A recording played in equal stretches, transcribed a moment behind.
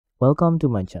Welcome to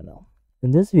my channel.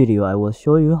 In this video, I will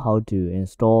show you how to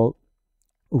install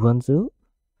Ubuntu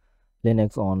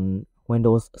Linux on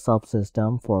Windows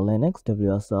subsystem for Linux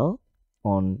WSL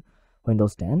on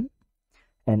Windows 10,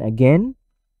 and again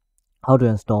how to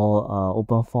install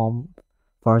OpenFOAM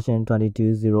version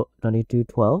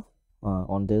 2212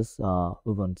 on this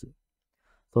Ubuntu.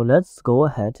 So let's go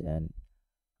ahead and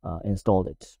install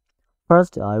it.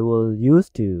 First, I will use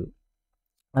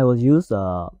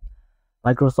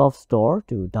Microsoft Store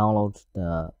to download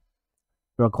the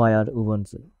required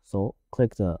Ubuntu. So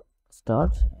click the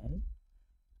Start and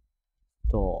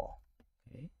Store.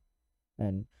 Okay,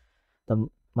 and the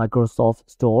Microsoft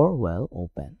Store will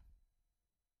open.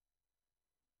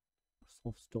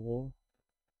 Microsoft Store,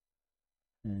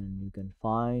 and you can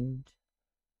find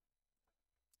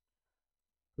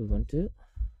Ubuntu.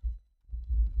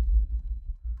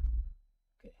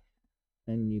 Okay,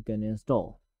 and you can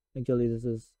install. Actually, this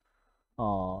is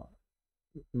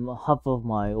half of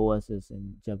my OS is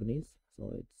in Japanese,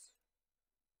 so it's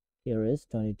here is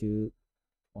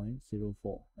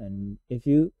 22.04, and if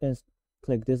you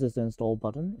click this is install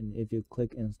button, and if you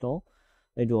click install,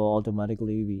 it will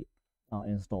automatically be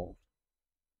installed.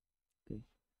 Okay,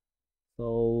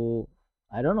 so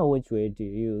I don't know which way to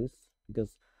use,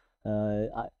 because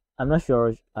I'm not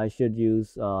sure I should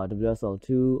use WSL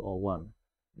 2 or 1.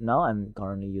 Now I'm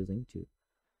currently using 2.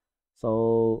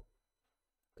 So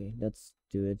okay, let's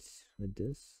do it with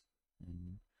this,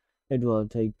 and it will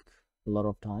take a lot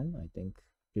of time, I think,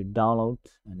 to download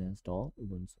and install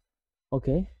Ubuntu.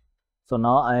 Okay, so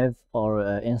now I have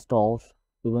installed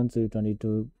Ubuntu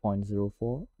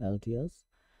 22.04 LTS,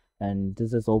 and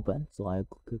this is open, so I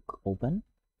click open,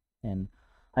 and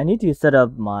I need to set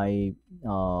up my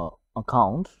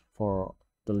account for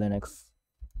the Linux,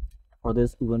 for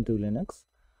this Ubuntu Linux,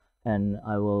 and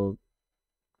I will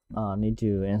need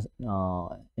to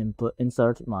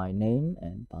insert my name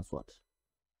and password.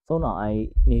 So now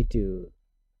I need to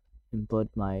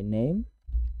input my name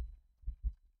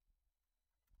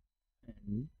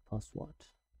and password.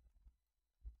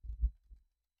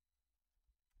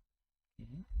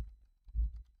 Okay,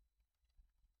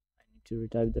 I need to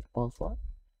retype the password.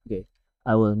 Okay,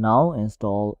 I will now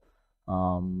install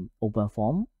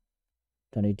OpenFOAM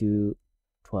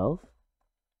 2212,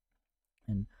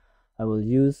 and I will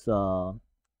use their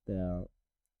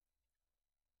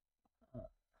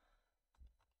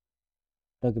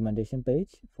documentation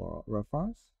page for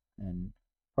reference. And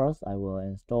first I will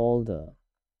install the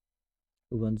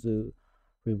Ubuntu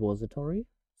repository.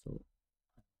 So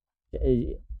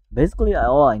basically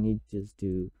all I need is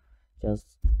to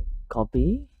just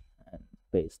copy and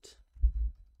paste,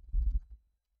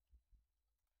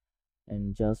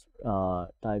 and just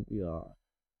type your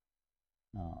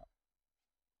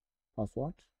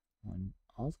password when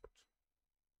asked,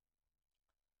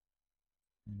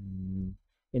 and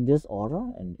in this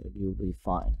order, and you'll be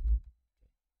fine.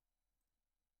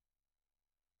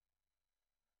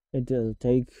 It will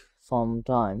take some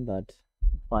time, but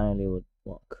finally it would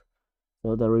work.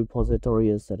 So the repository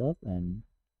is set up, and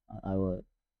I will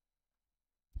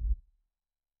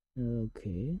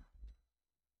okay,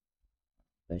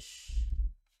 bash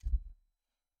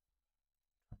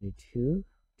 22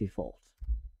 default,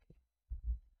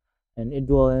 and it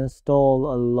will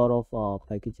install a lot of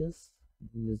packages.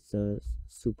 It's a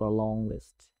super long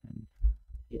list, and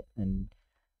yeah, and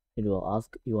it will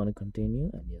ask you want to continue,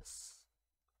 and yes,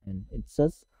 and it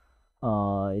says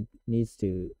it needs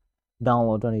to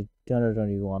download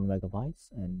 221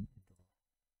 megabytes and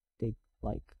take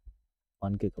like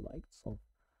 1 gigabyte of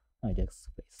my disk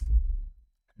space.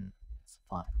 It's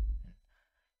fine.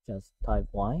 Just type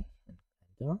Y and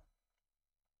enter,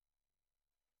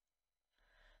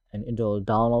 and it will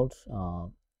download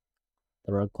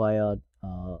the required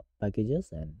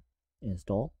packages and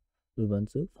install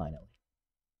Ubuntu finally.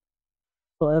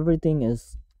 So everything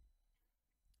is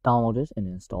downloaded and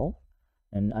installed,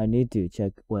 and I need to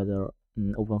check whether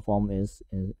OpenFOAM is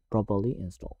properly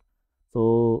installed.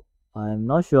 So I'm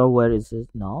not sure where is it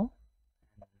now.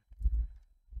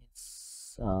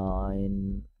 It's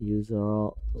in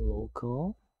user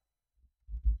local,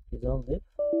 user lib.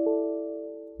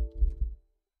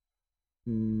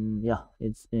 Yeah,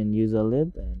 it's in user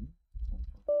lib, and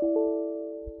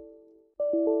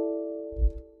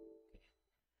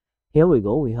here we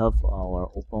go. We have our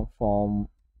OpenFOAM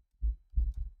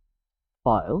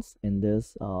files in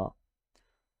this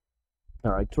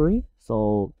directory.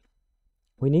 So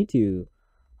we need to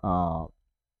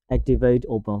activate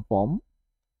OpenFOAM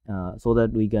so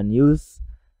that we can use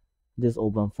this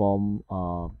OpenFOAM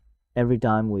every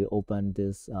time we open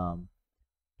this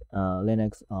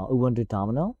Linux Ubuntu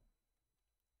terminal.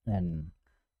 And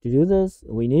to do this,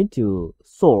 we need to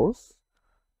source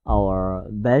our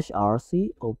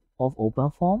bashrc of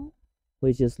OpenFOAM,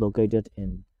 which is located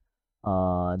in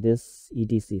this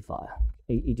etc file,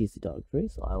 etc directory.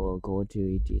 So I will go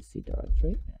to etc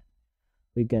directory.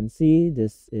 We can see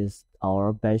this is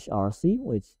our bashrc,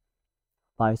 which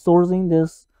by sourcing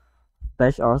this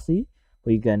bashrc,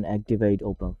 we can activate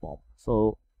OpenFOAM.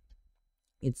 So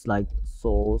it's like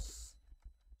source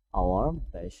our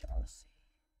bashrc.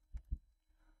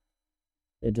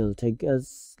 It will take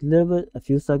us a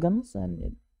few seconds and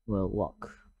it will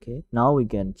work. Okay, now we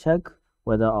can check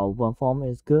whether our OpenFOAM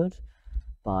is good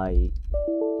by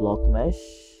block mesh.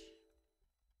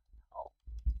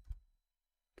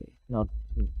 Okay, not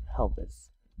helpless,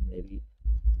 maybe.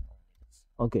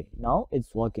 Okay, now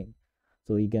it's working.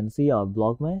 So you can see our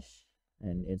block mesh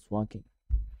and it's working.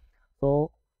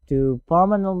 So to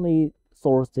permanently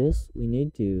source this, we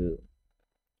need to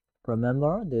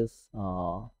remember this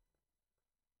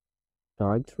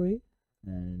directory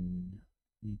and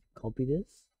copy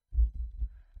this,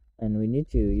 and we need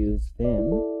to use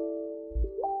vim.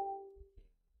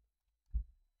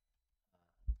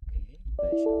 Okay,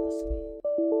 bashrc.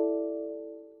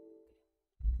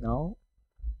 Now,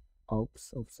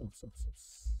 oops.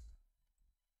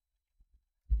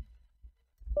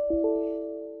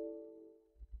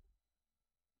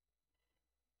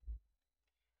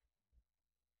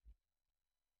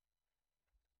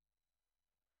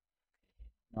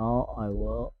 Now I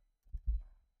will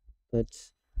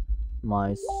put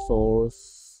my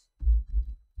source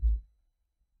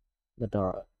that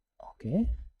are okay,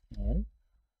 and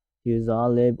user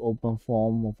lib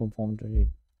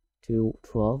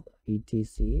OpenFOAM-v2212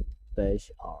 etc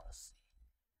bashrc,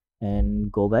 and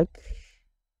go back,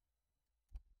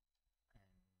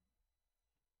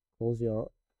 close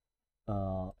your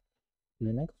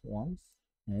Linux once,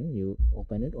 and you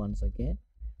open it once again.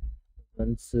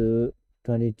 Ubuntu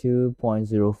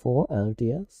 22.04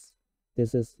 LTS.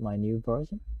 This is my new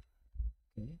version.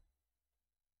 Okay.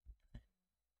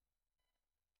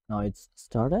 Now it's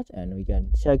started, and we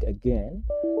can check again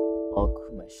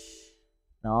block mesh.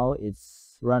 Now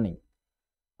it's running.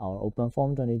 Our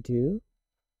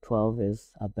OpenFOAM-v2212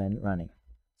 is up and running.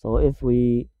 So if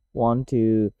we want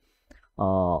to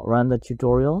run the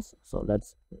tutorials, so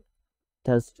let's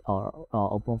test our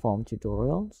OpenFOAM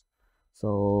tutorials.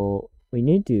 So we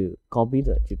need to copy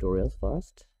the tutorials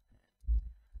first.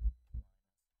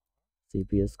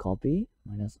 CPS copy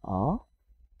 -R.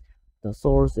 The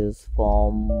source is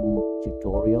from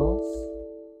tutorials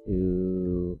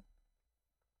to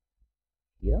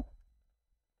here.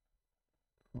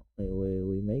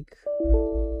 We make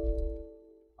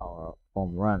our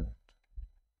form run.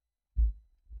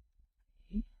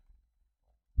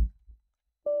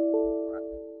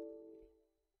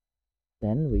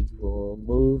 Then we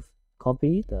will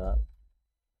copy the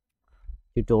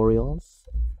tutorials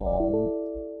from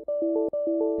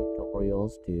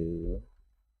tutorials to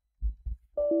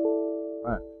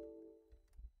run.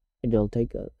 It'll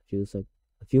take a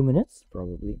few minutes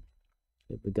probably,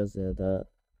 because there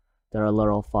are a lot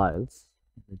of files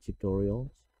in the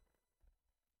tutorials,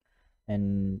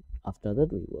 and after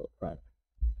that we will run.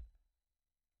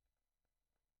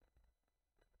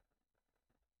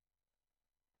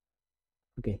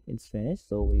 Okay, it's finished,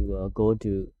 so we will go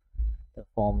to the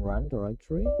form run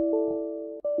directory.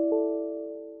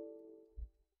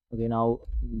 Okay, now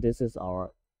this is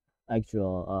our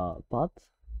actual path.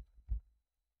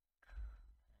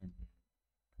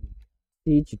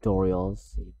 See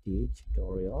tutorials,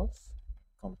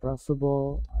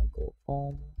 compressible, I go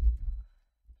form.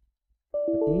 I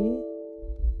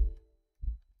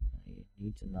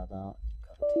need another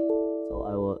copy. So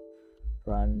I will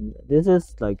run. This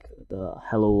is like the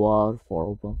hello world for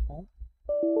OpenFOAM.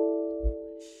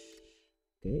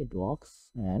 Okay, it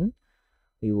works, and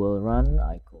we will run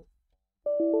ICO,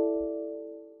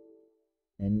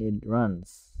 and it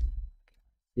runs.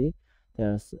 See,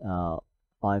 there's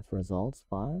 5 results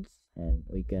files, and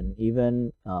we can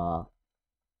even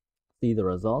see the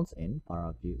results in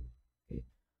ParaView. Okay,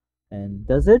 and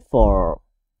that's it for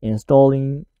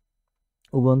installing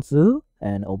Ubuntu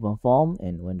and OpenFOAM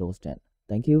in Windows 10.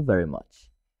 Thank you very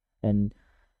much, and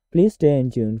please stay in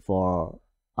tune for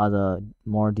other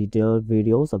more detailed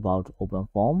videos about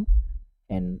OpenFOAM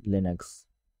and Linux.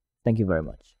 Thank you very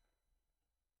much.